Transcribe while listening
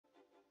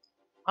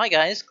Hi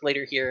guys,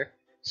 Glader here.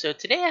 So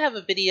today I have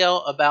a video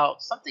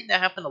about something that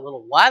happened a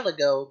little while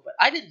ago, but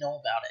I didn't know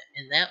about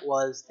it, and that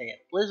was that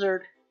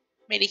Blizzard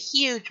made a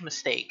huge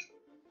mistake.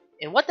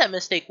 And what that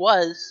mistake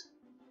was,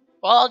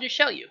 well, I'll just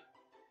show you.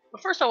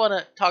 But first I want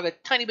to talk a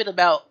tiny bit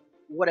about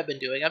what I've been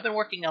doing. I've been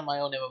working on my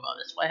own MMO,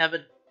 that's why I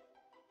haven't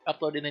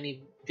uploaded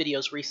any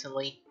videos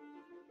recently,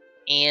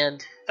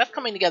 and that's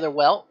coming together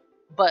well.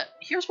 But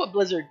here's what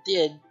Blizzard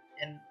did,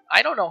 and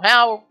I don't know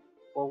how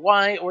or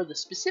why or the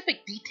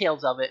specific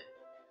details of it,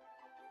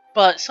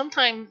 but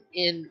sometime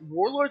in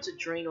Warlords of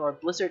Draenor,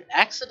 Blizzard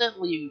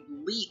accidentally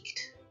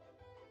leaked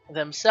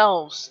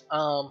themselves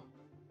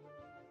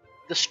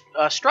the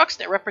structs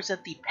that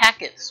represent the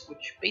packets,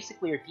 which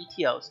basically are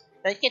DTOs.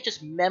 Now you can't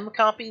just mem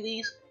copy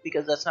these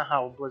because that's not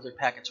how Blizzard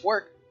packets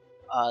work.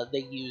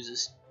 They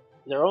use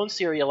their own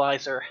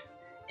serializer,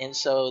 and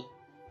so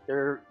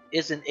there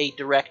isn't a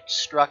direct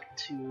struct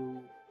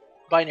to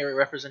binary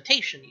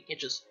representation. You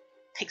can't just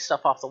take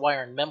stuff off the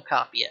wire and mem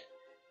copy it.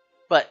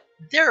 But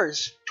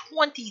there's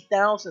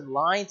 20,000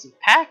 lines of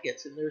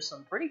packets, and there's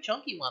some pretty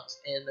chunky ones,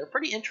 and they're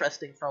pretty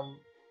interesting from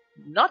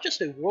not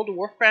just a World of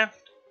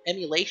Warcraft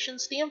emulation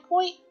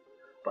standpoint,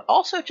 but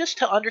also just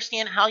to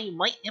understand how you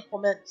might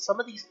implement some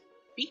of these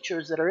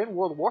features that are in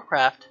World of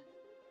Warcraft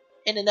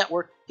in a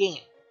network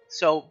game.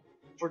 So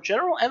for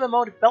general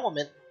MMO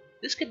development,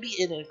 this could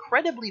be an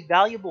incredibly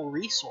valuable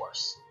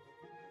resource.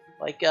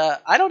 Like,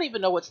 I don't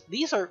even know what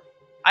these are.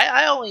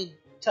 I only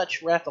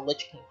touch Wrath of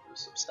Lich King through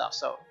some stuff,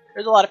 so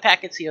there's a lot of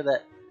packets here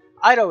that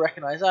I don't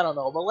recognize. I don't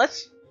know, but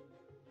let's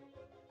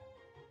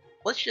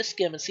just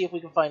skim and see if we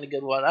can find a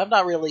good one. I'm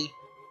not really.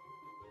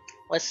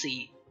 Let's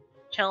see,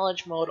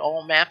 challenge mode,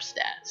 all map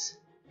stats.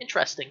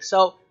 Interesting.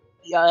 So,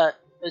 the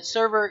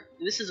server.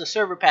 This is a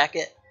server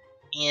packet,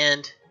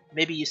 and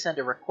maybe you send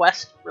a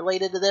request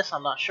related to this.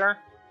 I'm not sure,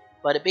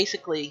 but it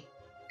basically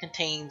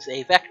contains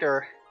a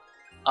vector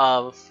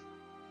of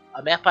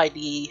a map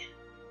ID,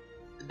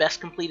 the best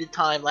completed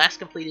time, last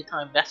completed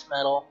time, best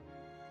medal,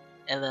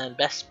 and then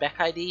best spec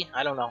ID.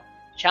 I don't know.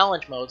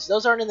 Challenge modes.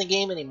 Those aren't in the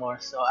game anymore,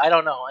 so I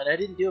don't know, and I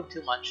didn't do them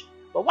too much.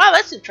 But wow,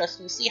 that's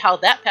interesting to see how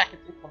that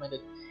packet's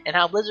implemented and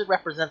how Blizzard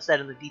represents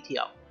that in the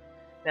DTO.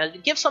 Now, to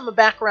give some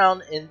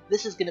background, and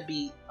this is going to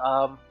be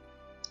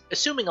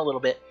assuming a little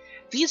bit,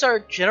 these are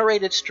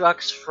generated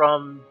structs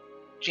from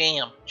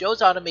Jam,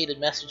 Joe's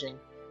Automated Messaging.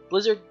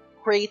 Blizzard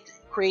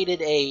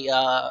created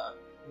a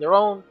their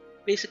own,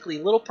 basically,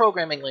 little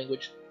programming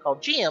language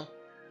called Jam,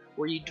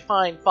 where you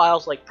define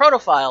files like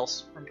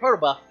protofiles from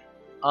protobuf,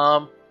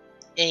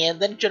 and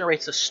then it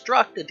generates a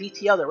struct, a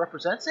DTO that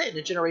represents it, and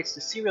it generates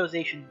the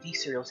serialization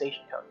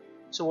deserialization code.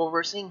 So what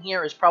we're seeing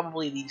here is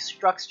probably the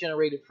structs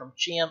generated from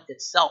Jam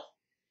itself,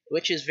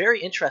 which is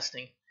very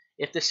interesting.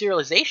 If the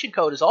serialization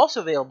code is also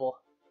available,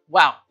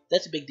 wow,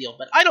 that's a big deal.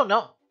 But I don't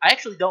know. I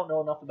actually don't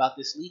know enough about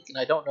this leak, and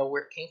I don't know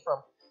where it came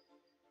from.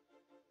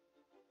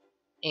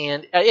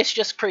 And it's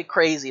just pretty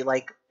crazy.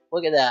 Like,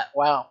 look at that.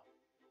 Wow.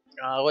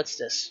 What's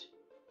this?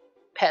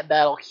 Pet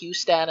battle queue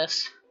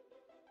status.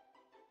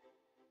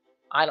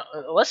 I don't.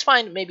 Let's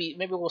find maybe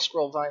we'll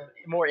scroll find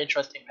a more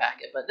interesting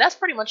packet. But that's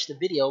pretty much the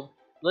video.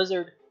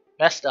 Blizzard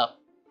messed up,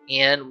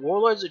 and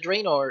Warlords of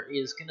Draenor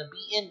is going to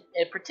be in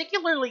a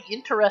particularly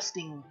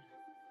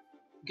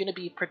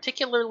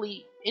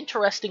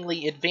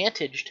interestingly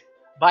advantaged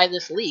by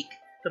this leak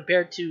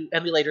compared to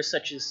emulators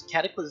such as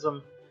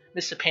Cataclysm,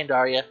 Mists of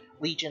Pandaria,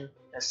 Legion,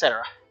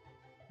 etc.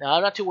 Now,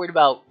 I'm not too worried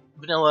about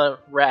Vanilla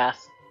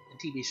Wrath and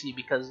TBC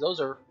because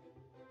those are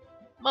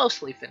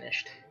mostly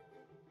finished.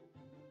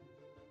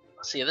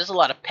 Let's see, there's a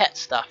lot of pet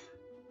stuff.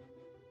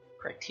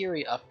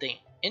 Criteria update.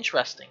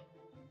 Interesting.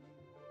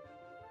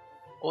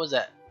 What was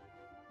that?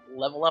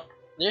 Level up?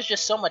 There's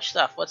just so much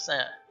stuff. What's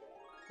that?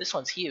 This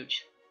one's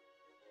huge.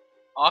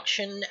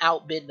 Auction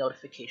outbid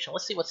notification.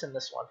 Let's see what's in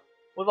this one.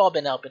 We've all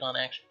been outbid on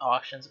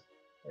auctions.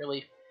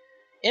 Really,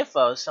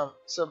 info. Some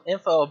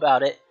info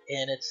about it,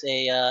 and it's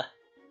a.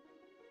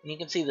 You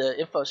can see the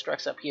info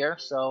structs up here.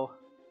 So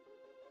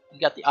you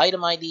got the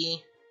item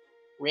ID,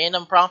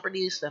 random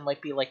properties. That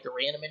might be like the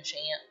random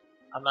enchant.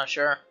 I'm not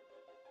sure.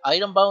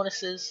 Item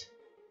bonuses.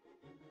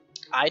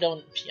 I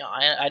don't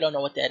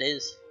know what that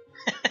is.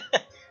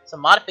 Some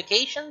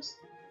modifications.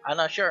 I'm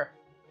not sure.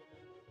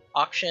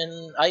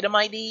 Auction item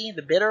ID,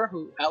 the bidder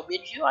who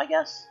outbids you, I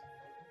guess.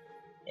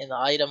 And the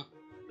item.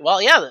 Well,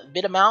 yeah, the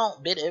bid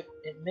amount,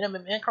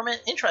 minimum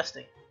increment.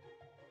 Interesting.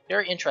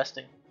 Very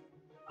interesting.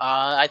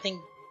 I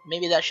think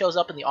maybe that shows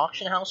up in the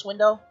auction house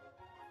window.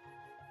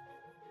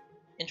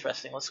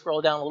 Interesting. Let's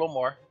scroll down a little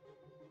more.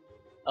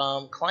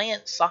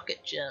 Client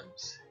socket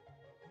gems.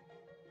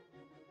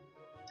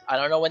 I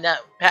don't know when that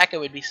packet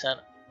would be sent.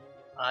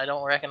 I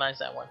don't recognize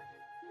that one.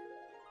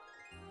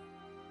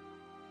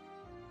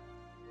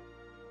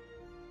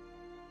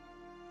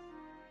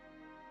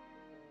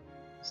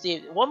 See,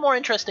 one more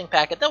interesting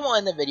packet, then we'll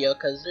end the video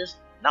because there's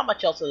not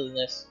much else other than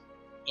this.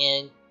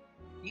 And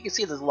you can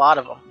see there's a lot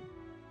of them.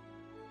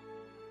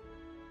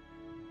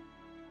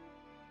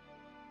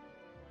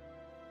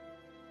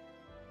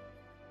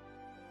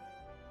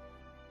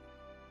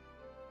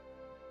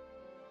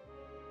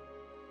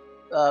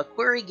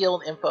 query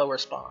guild info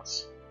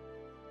response.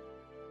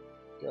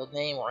 Guild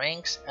name,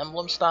 ranks,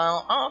 emblem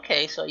style. Oh,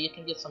 okay, so you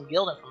can get some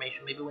guild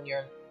information. Maybe when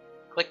you're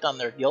clicked on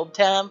their guild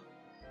tab,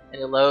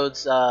 and it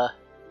loads all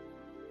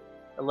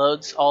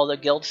the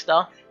guild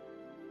stuff.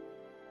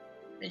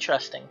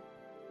 Interesting.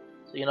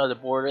 So you know the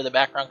border, the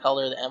background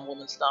color, the emblem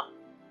and stuff.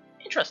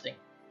 Interesting.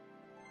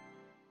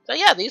 So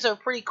yeah, these are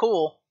pretty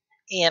cool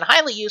and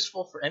highly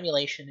useful for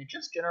emulation and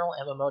just general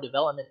MMO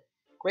development.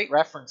 Great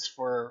reference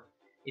for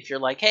if you're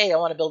like, hey, I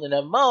want to build an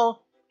MMO,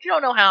 but you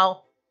don't know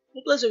how.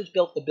 Well, Blizzard's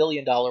built the $1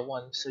 billion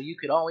one, so you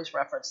could always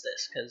reference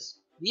this because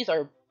these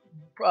are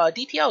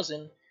DTOs,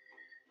 and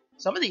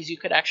some of these you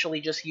could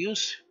actually just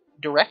use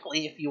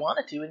directly if you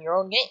wanted to in your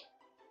own game.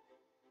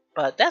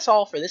 But that's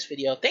all for this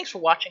video. Thanks for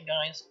watching,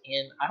 guys,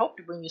 and I hope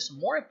to bring you some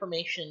more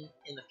information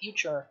in the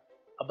future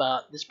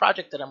about this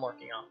project that I'm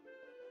working on.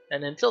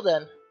 And until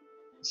then,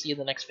 see you in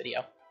the next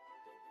video.